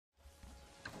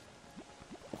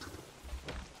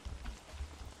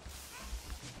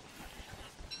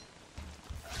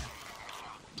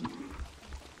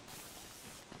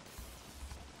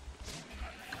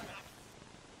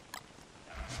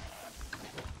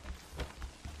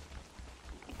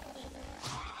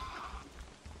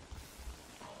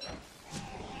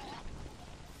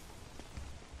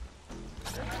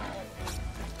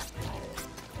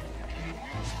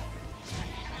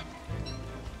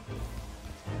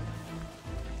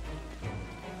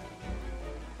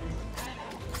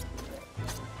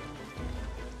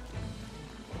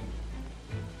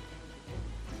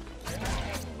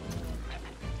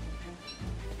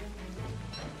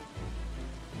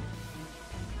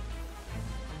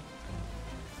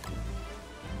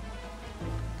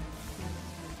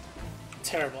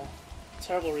terrible.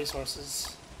 Terrible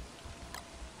resources.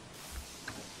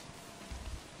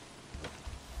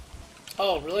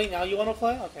 Oh, really? Now you want to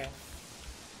play? Okay.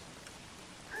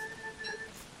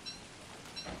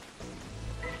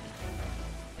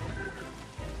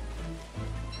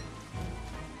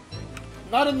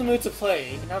 I'm not in the mood to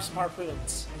play. You can have some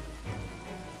harpoons.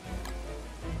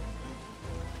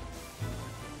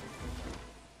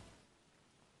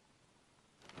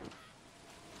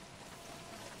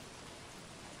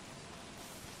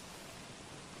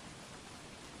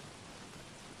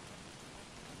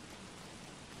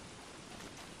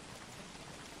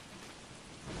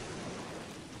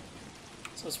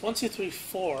 So it's 1, 2, 3,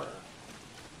 4.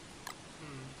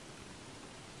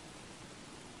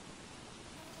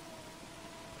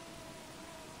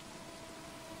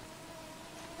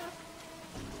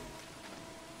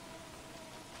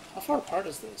 How far apart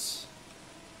is this?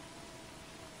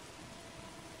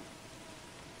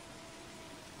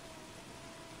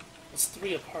 It's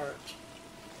 3 apart.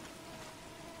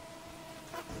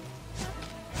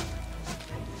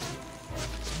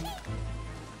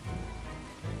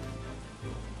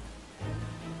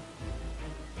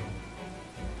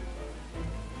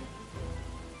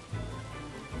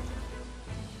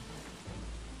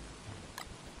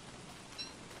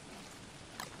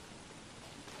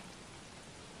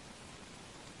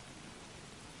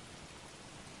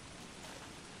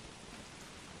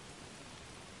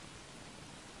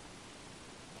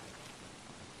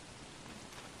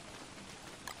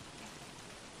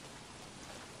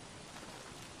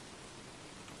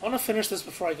 I want to finish this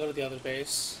before I go to the other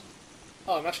base.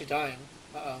 Oh, I'm actually dying.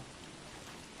 Uh-oh.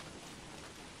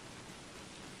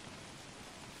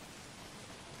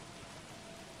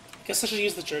 I guess I should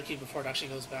use the jerky before it actually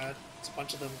goes bad. It's a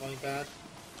bunch of them going bad.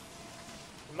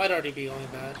 It might already be going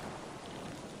bad.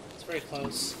 It's very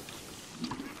close.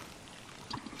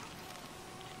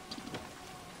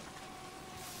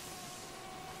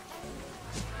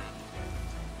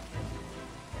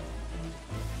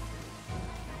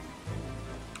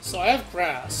 So I have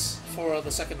grass for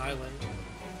the second island.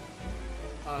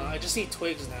 I just need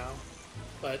twigs now,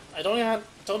 but I don't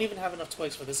even have enough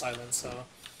twigs for this island, so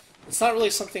it's not really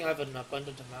something I have an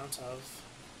abundant amount of.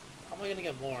 How am I gonna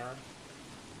get more?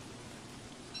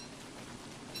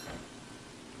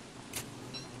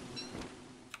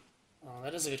 Oh,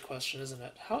 that is a good question, isn't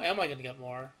it? How am I gonna get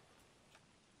more?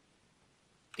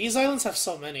 These islands have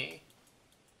so many.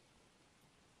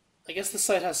 I guess this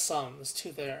side has some. There's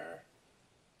 2 there.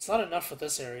 It's not enough for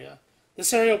this area.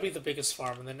 This area will be the biggest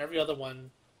farm, and then every other one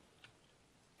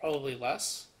probably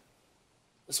less.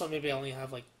 This one maybe I only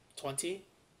have like 20.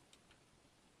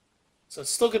 So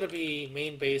it's still going to be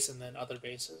main base and then other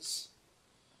bases.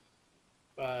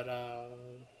 But, I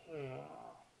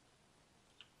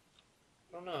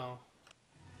don't know.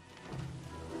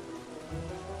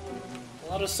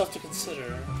 A lot of stuff to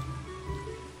consider.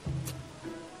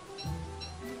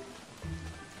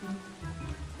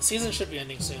 The season should be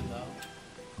ending soon, though.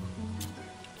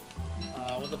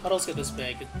 When the puddles get this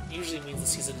big, it usually means the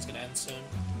season is going to end soon.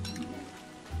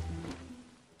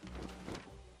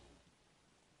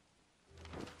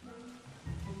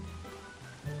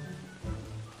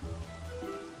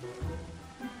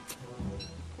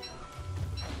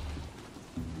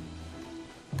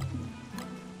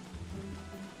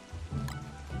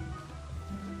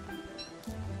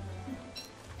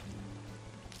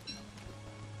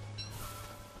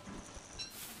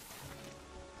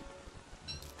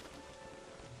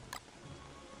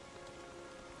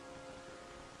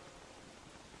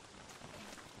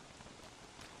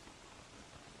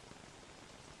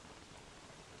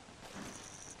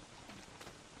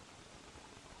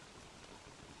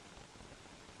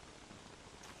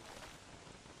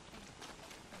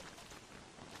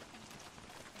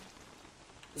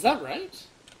 Is that right?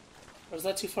 Or is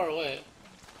that too far away?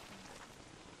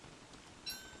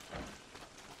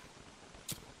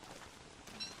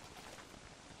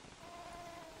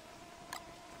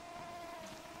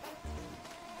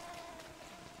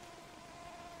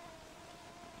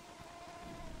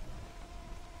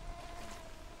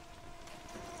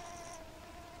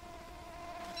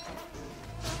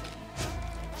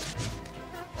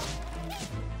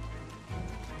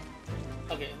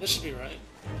 Okay, this should be right.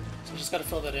 So we just gotta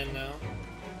fill that in now.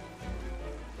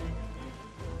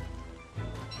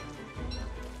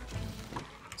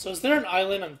 So is there an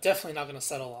island I'm definitely not gonna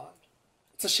settle on?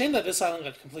 It's a shame that this island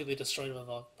got completely destroyed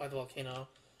by the volcano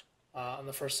in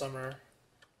the first summer.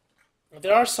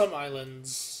 There are some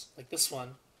islands, like this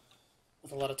one,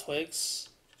 with a lot of twigs.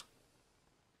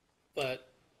 But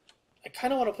I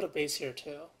kind of want to put a base here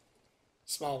too.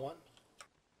 Small one.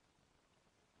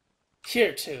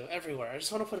 Here too, everywhere. I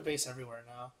just want to put a base everywhere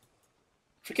now.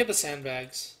 Forget the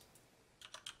sandbags.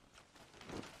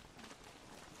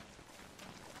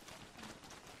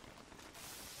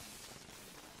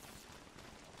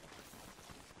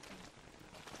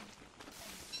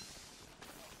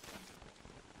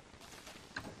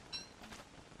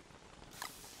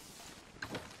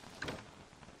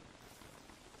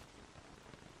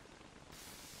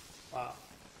 Wow,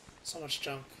 so much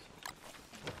junk.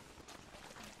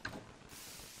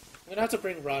 I'm gonna have to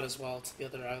bring rod as well to the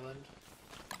other island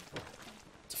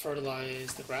to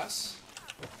fertilize the grass.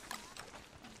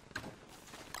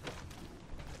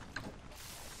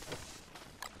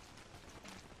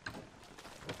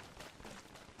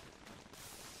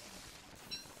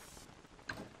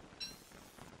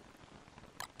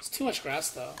 It's too much grass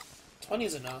though. 20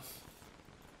 is enough.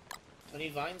 Do I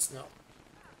need vines? No.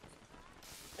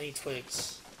 I need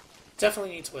twigs.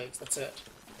 Definitely need twigs, that's it.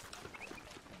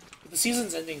 But the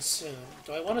season's ending soon.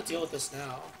 Do I want to deal with this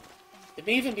now? It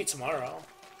may even be tomorrow.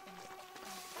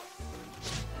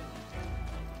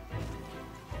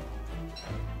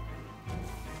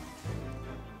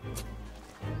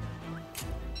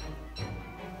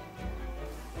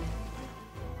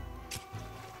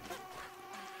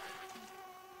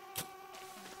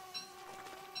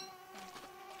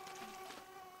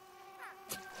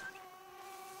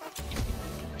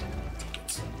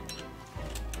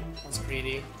 That's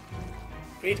greedy.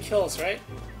 Greed kills, right?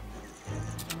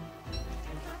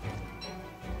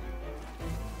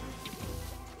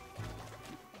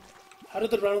 How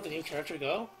did the run with the new character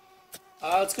go?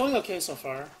 It's going okay so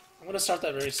far. I'm gonna start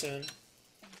that very soon.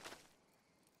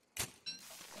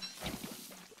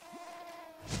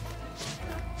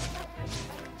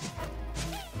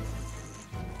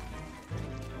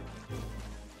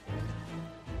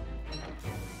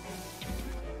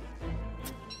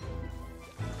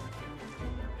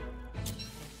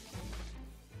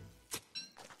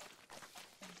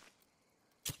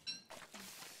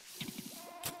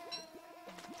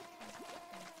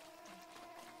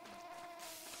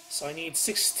 So I need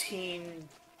 16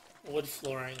 wood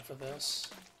flooring for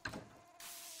this.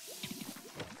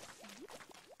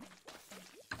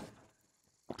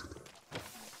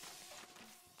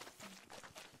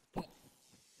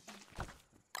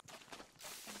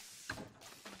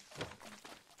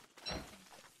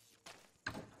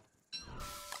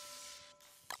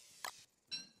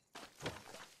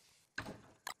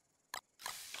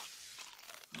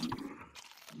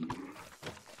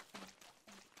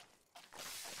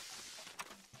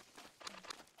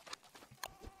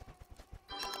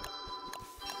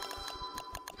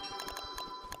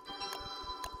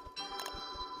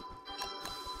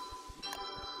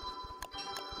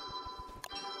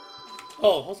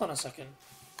 Oh, hold on a second.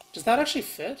 Does that actually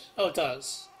fit? Oh, it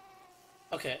does.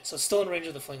 Okay, so it's still in range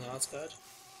of the fling now, that's good.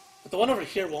 But the one over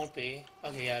here won't be.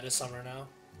 Okay, yeah, it is summer now.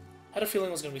 I had a feeling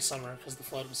it was going to be summer because the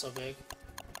flood was so big.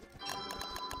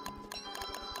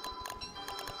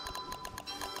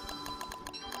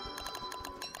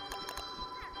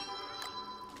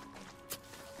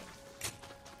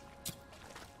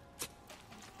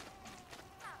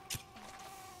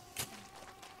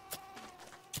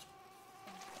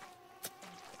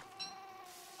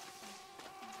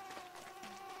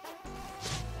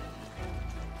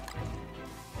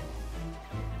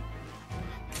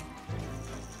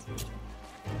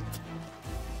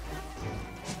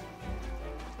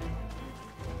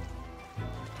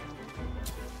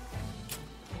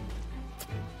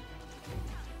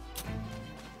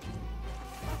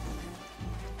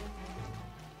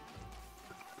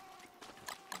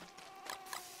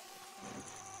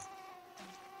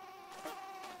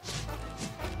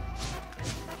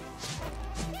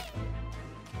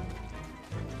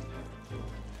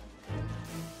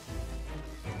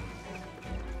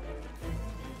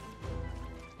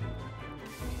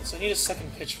 So I need a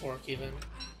second pitchfork even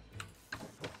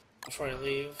before I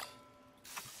leave.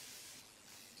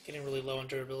 It's getting really low on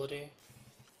durability.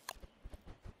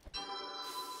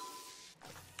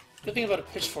 Good thing about a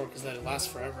pitchfork is that it lasts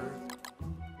forever.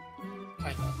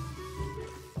 Kinda.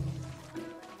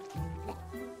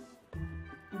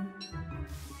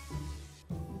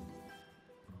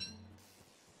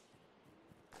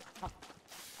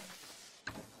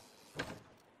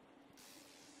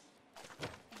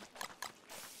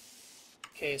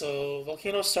 Okay, so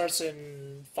Volcano starts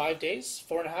in 5 days?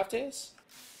 4.5 days?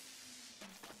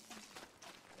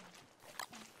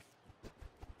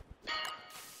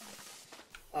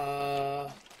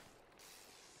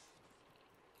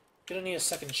 Gonna need a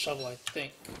second shovel, I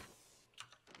think.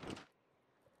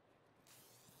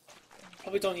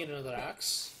 Probably don't need another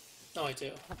axe. No, I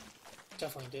do.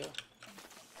 Definitely do.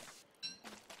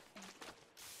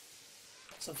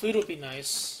 Some food would be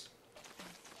nice.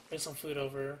 Bring some food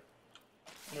over.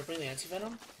 Can I bring the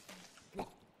anti-venom? Okay,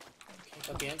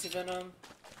 got the anti-venom.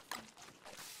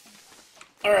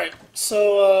 Alright,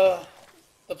 so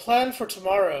the plan for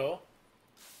tomorrow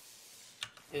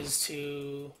is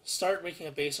to start making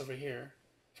a base over here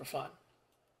for fun.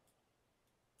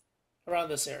 Around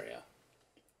this area.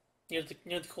 Near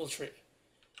the cool tree.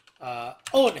 Oh,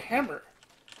 and a hammer!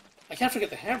 I can't forget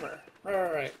the hammer.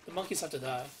 Right. The monkeys have to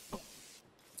die.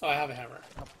 Oh, I have a hammer.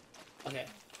 Okay.